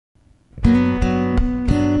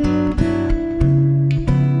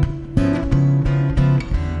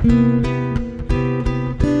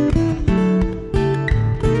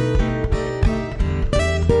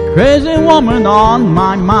Crazy woman on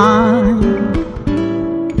my mind.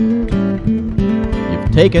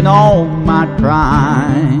 You've taken all my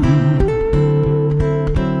pride.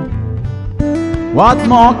 What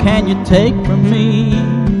more can you take from me?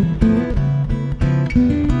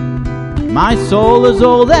 My soul is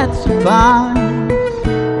all that survives.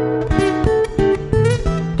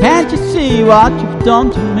 Can't you see what you've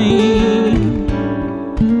done to me?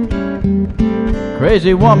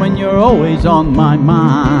 Crazy woman, you're always on my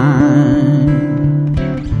mind.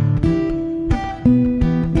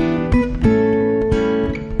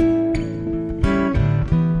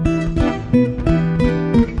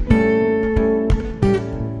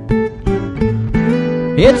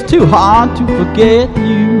 It's too hard to forget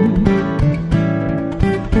you.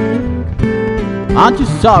 Aren't you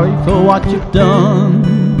sorry for what you've done?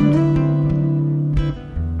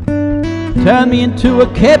 Turn me into a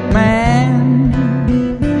kept man,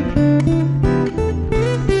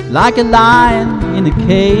 like a lion in a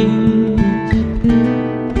cage.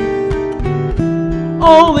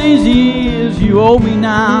 All these years you owe me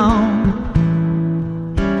now.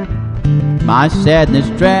 My sadness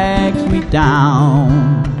drags me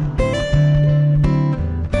down.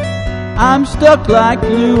 I'm stuck like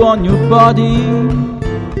glue on your body.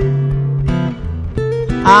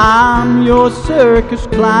 I'm your circus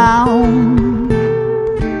clown.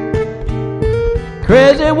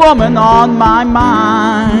 Crazy woman on my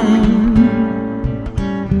mind.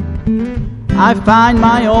 I find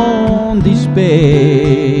my own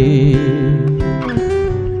despair.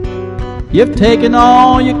 You've taken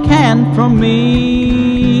all you can from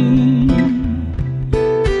me.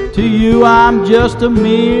 To you I'm just a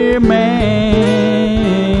mere man.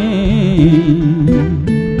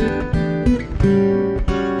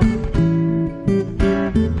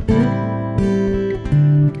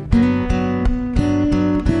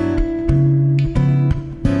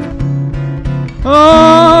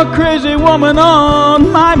 Oh, crazy woman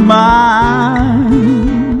on my mind.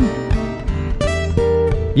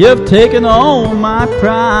 You've taken all my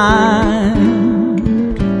pride.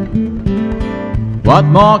 What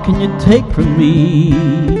more can you take from me?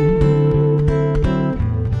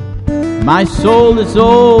 My soul is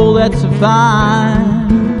all that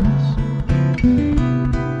survives.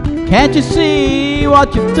 Can't you see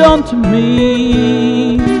what you've done to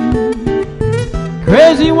me?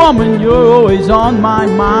 Crazy woman, you're always on my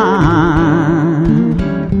mind.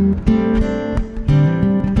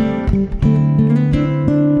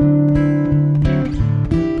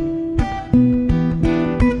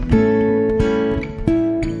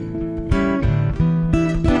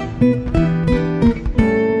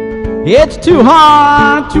 It's too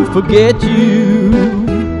hard to forget you.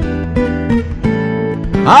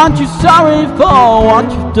 Aren't you sorry for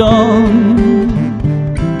what you've done?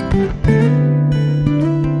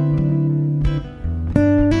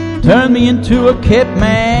 Turn me into a kept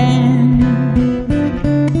man,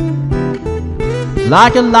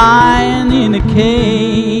 like a lion in a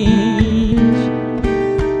cage.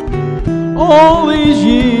 All these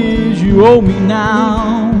years you owe me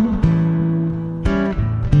now.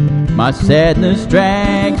 My sadness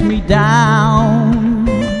drags me down.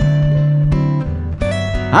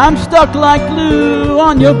 I'm stuck like glue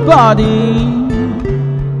on your body.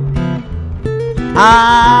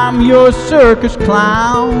 I'm your circus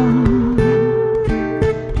clown.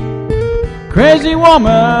 Crazy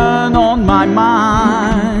woman on my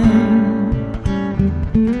mind.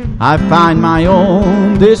 I find my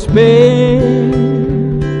own despair.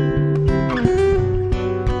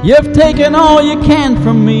 You've taken all you can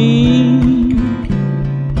from me.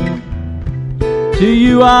 To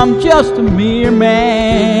you I'm just a mere man.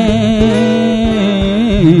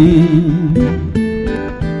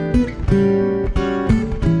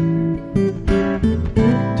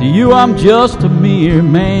 To you I'm just a mere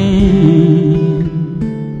man.